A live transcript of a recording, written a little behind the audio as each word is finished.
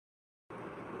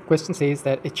question says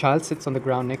that a child sits on the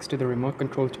ground next to the remote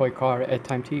control toy car at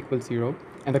time t equals 0,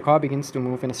 and the car begins to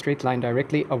move in a straight line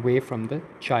directly away from the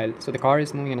child. So the car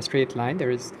is moving in a straight line. There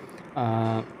is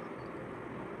the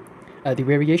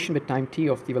variation with time t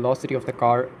of the velocity of the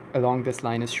car along this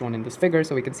line is shown in this figure.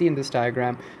 So we can see in this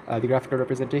diagram the graphical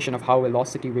representation of how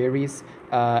velocity varies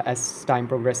as time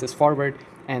progresses forward,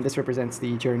 and this represents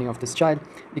the journey of this child.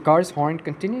 The car's horn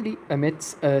continually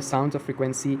emits sounds of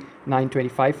frequency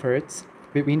 925 Hz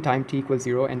between time t equals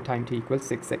 0 and time t equals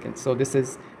 6 seconds. So this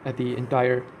is the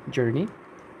entire journey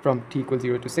from t equals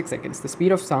 0 to 6 seconds. The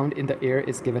speed of sound in the air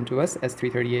is given to us as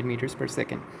 338 meters per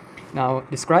second. Now,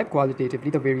 describe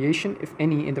qualitatively the variation, if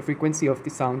any, in the frequency of the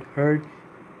sound heard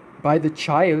by the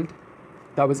child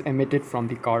that was emitted from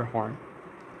the car horn.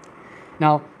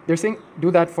 Now, they're saying do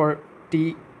that for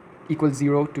t equals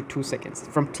 0 to 2 seconds.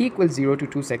 From t equals 0 to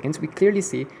 2 seconds, we clearly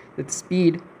see that the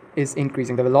speed is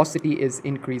increasing. The velocity is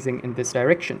increasing in this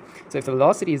direction. So if the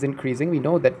velocity is increasing, we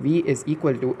know that v is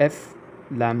equal to f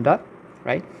lambda,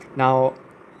 right? Now,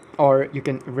 or you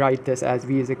can write this as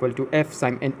v is equal to f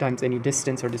times any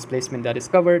distance or displacement that is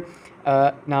covered.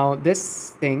 Now, this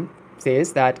thing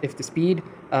says that if the speed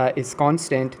is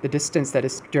constant, the distance that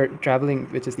is traveling,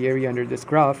 which is the area under this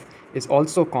graph, is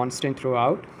also constant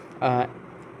throughout,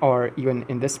 or even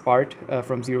in this part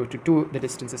from 0 to 2, the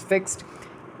distance is fixed.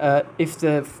 If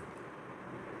the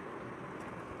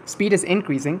speed is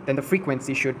increasing, then the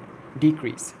frequency should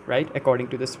decrease, right, according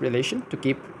to this relation, to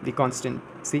keep the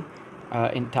constancy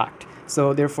intact.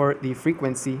 So therefore the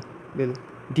frequency will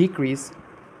decrease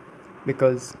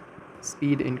because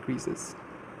speed increases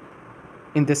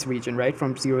in this region, right,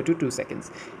 from 0 to 2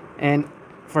 seconds. And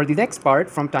for the next part,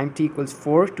 from time t equals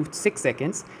 4 to 6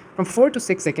 seconds, from 4 to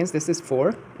 6 seconds, this is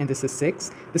 4 and this is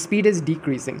 6, the speed is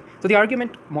decreasing. So the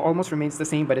argument almost remains the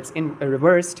same, but it's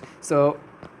reversed. So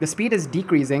the speed is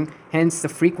decreasing, hence the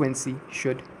frequency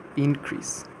should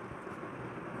increase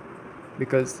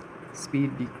because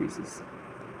speed decreases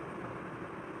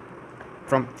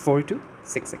from 4 to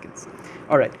 6 seconds.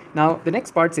 All right, now the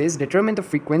next part says determine the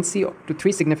frequency to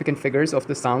 3 significant figures of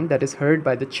the sound that is heard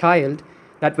by the child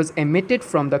that was emitted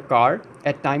from the car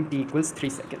at time t equals 3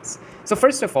 seconds. So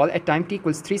first of all, at time t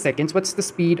equals 3 seconds, what's the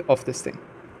speed of this thing,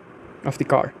 of the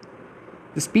car?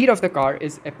 The speed of the car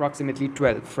is approximately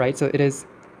 12, right? So it is,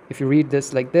 if you read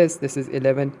this like this is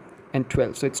 11 and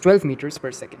 12. So it's 12 meters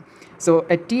per second. So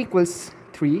at t equals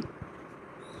 3,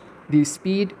 the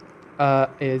speed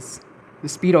is the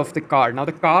speed of the car. Now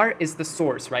the car is the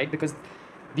source, right? Because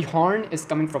the horn is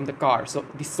coming from the car. So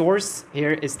the source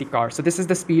here is the car. So this is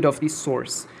the speed of the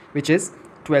source, which is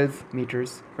 12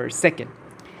 meters per second.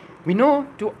 We know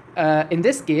to, in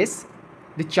this case,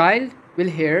 the child will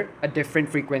hear a different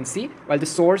frequency while the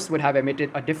source would have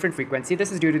emitted a different frequency.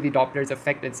 This is due to the Doppler's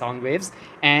effect in sound waves.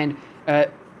 And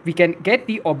we can get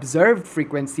the observed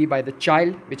frequency by the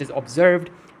child, which is observed,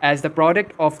 as the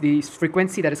product of the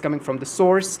frequency that is coming from the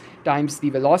source times the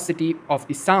velocity of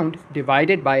the sound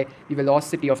divided by the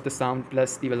velocity of the sound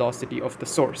plus the velocity of the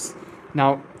source.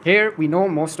 Now, here we know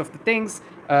most of the things.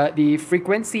 The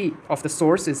frequency of the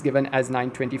source is given as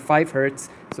 925 Hz.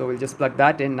 So we'll just plug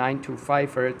that in,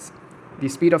 925 Hz. The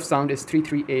speed of sound is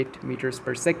 338 meters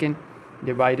per second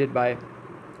divided by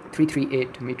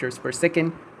 338 meters per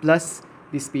second plus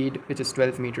the speed, which is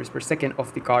 12 meters per second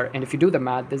of the car. And if you do the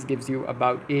math, this gives you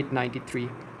about 893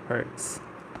 Hertz.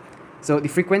 So the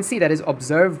frequency that is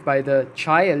observed by the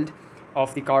child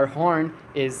of the car horn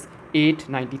is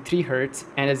 893 Hertz.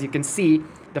 And as you can see,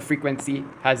 the frequency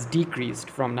has decreased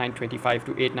from 925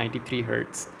 to 893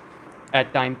 Hertz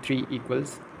at time t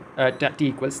equals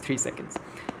 3 seconds.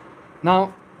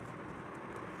 Now,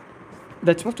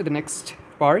 let's move to the next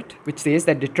part, which says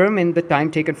that determine the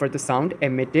time taken for the sound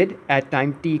emitted at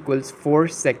time t equals 4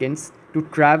 seconds to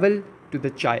travel to the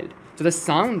child. So the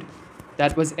sound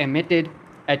that was emitted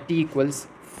at t equals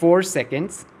 4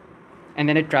 seconds and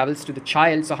then it travels to the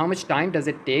child. So how much time does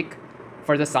it take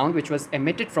for the sound which was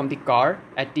emitted from the car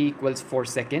at t equals 4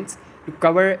 seconds to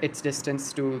cover its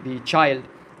distance to the child?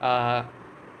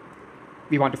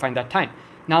 We want to find that time.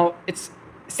 Now, it's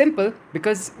simple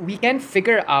because we can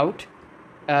figure out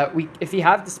if we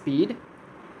have the speed,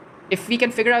 if we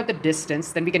can figure out the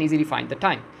distance, then we can easily find the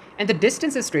time. And the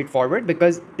distance is straightforward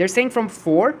because they're saying from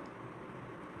 4,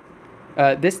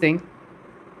 this thing,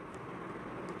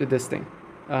 to this thing.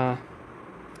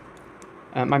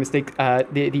 My mistake.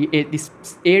 This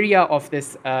area of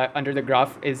this under the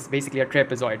graph is basically a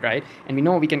trapezoid, right? And we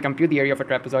know we can compute the area of a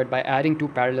trapezoid by adding 2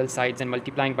 parallel sides and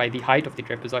multiplying by the height of the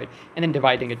trapezoid and then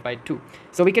dividing it by 2.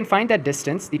 So we can find that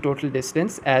distance, the total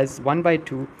distance, as 1 by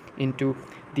 2 into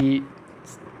the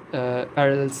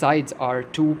parallel sides are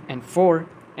 2 and 4,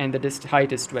 and the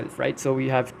height is 12, right? So we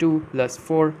have 2 plus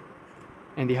 4,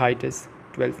 and the height is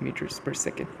 12 meters per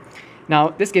second. Now,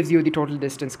 this gives you the total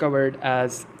distance covered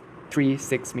as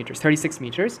 36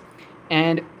 meters.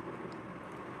 And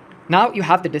now you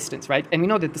have the distance, right? And we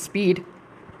know that the speed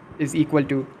is equal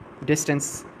to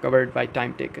distance covered by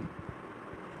time taken,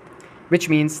 which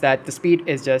means that the speed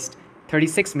is just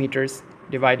 36 meters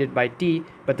divided by t,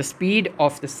 but the speed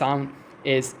of the sound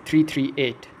is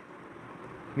 338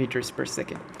 meters per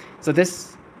second. So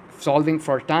this solving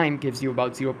for time gives you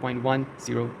about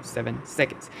 0.107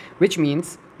 seconds, which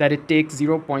means that it takes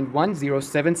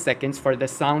 0.107 seconds for the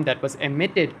sound that was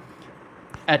emitted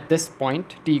at this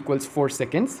point, t equals 4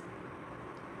 seconds,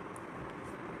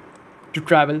 to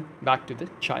travel back to the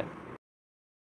child.